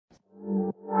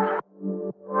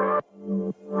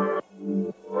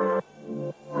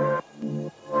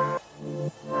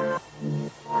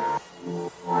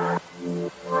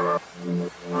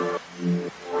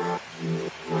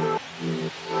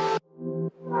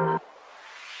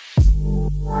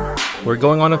We're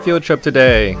going on a field trip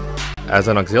today! As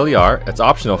an auxiliar, it's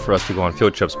optional for us to go on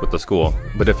field trips with the school,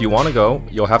 but if you want to go,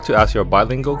 you'll have to ask your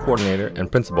bilingual coordinator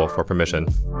and principal for permission.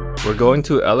 We're going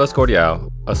to El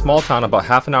Escorial, a small town about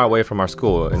half an hour away from our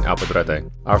school in Alpedrete.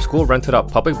 Our school rented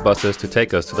out public buses to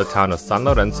take us to the town of San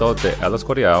Lorenzo de El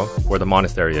Escorial, where the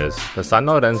monastery is. The San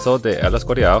Lorenzo de El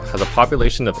Escorial has a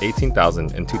population of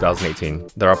 18,000 in 2018.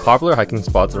 There are popular hiking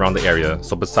spots around the area,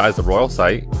 so besides the royal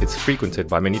site, it's frequented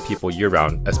by many people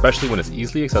year-round, especially when it's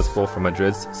easily accessible from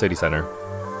Madrid's city center.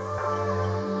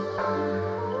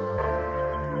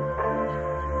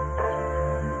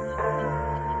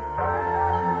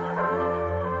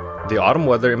 The autumn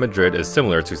weather in Madrid is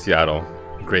similar to Seattle.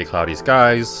 Gray cloudy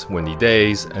skies, windy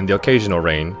days, and the occasional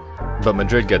rain, but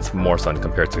Madrid gets more sun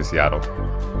compared to Seattle.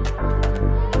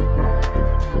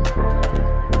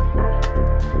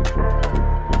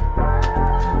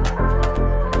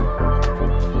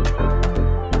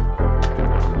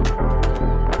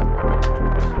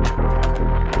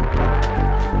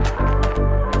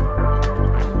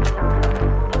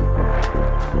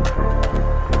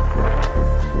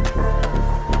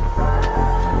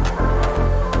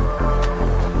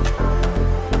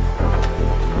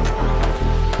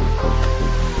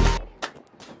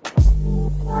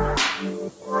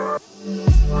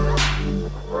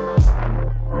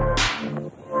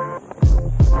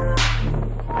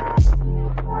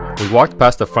 We walked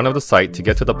past the front of the site to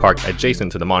get to the park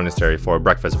adjacent to the monastery for a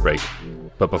breakfast break.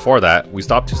 But before that, we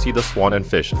stopped to see the swan and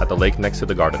fish at the lake next to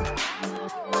the garden.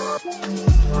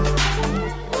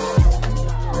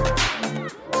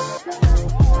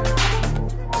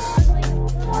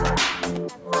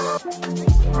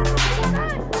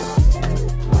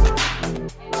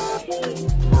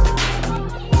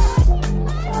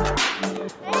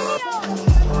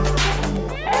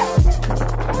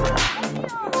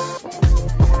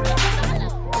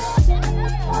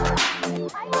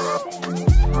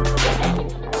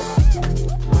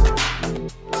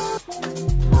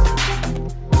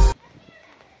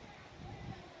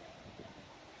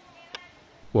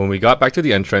 When we got back to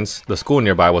the entrance, the school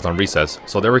nearby was on recess,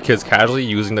 so there were kids casually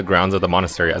using the grounds of the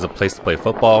monastery as a place to play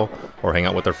football or hang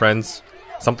out with their friends,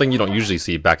 something you don't usually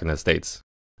see back in the States.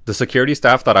 The security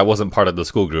staff thought I wasn't part of the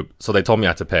school group, so they told me I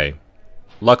had to pay.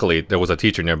 Luckily, there was a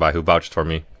teacher nearby who vouched for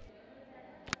me.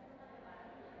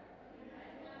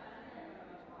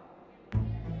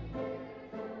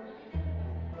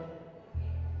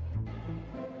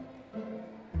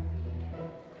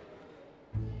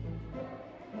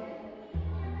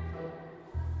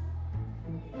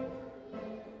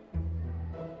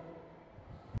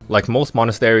 Like most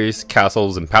monasteries,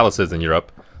 castles, and palaces in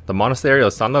Europe, the monastery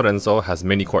of San Lorenzo has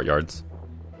many courtyards.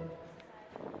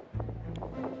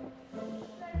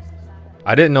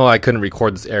 I didn't know I couldn't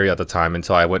record this area at the time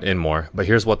until I went in more, but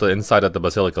here's what the inside of the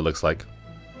basilica looks like.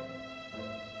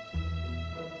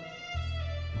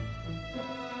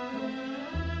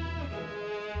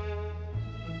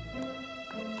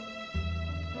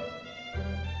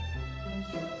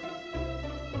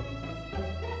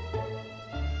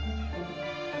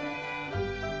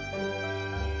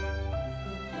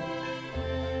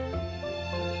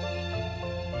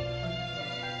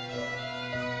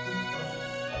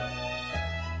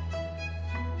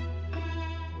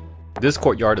 This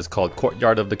courtyard is called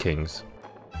Courtyard of the Kings.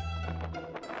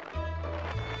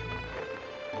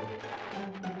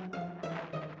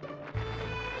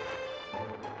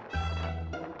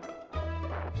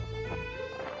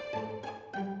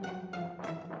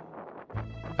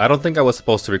 I don't think I was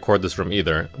supposed to record this room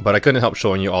either, but I couldn't help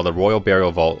showing you all the Royal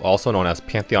Burial Vault, also known as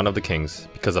Pantheon of the Kings,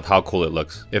 because of how cool it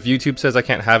looks. If YouTube says I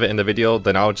can't have it in the video,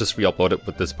 then I'll just re-upload it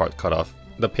with this part cut off.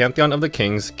 The Pantheon of the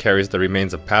Kings carries the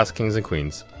remains of past kings and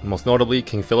queens, most notably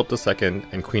King Philip II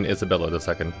and Queen Isabella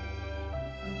II.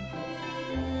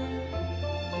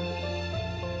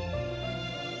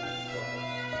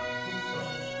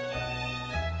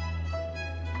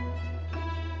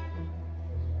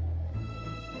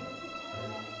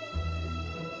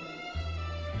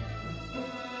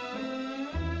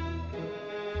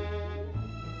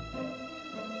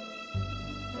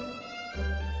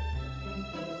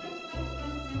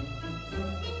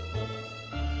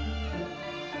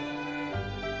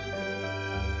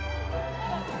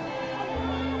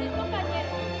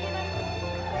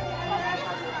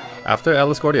 After El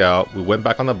Escorial, we went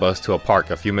back on the bus to a park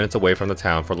a few minutes away from the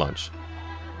town for lunch.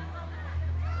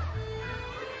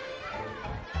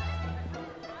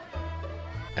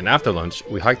 And after lunch,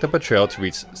 we hiked up a trail to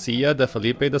reach Silla de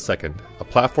Felipe II, a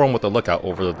platform with a lookout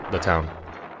over the town.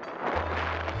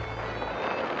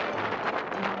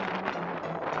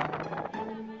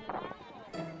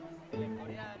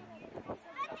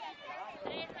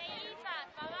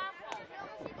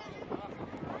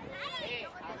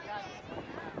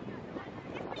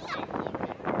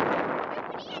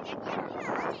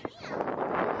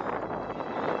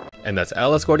 and that's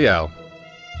El Escorial.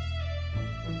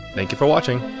 Thank you for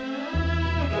watching.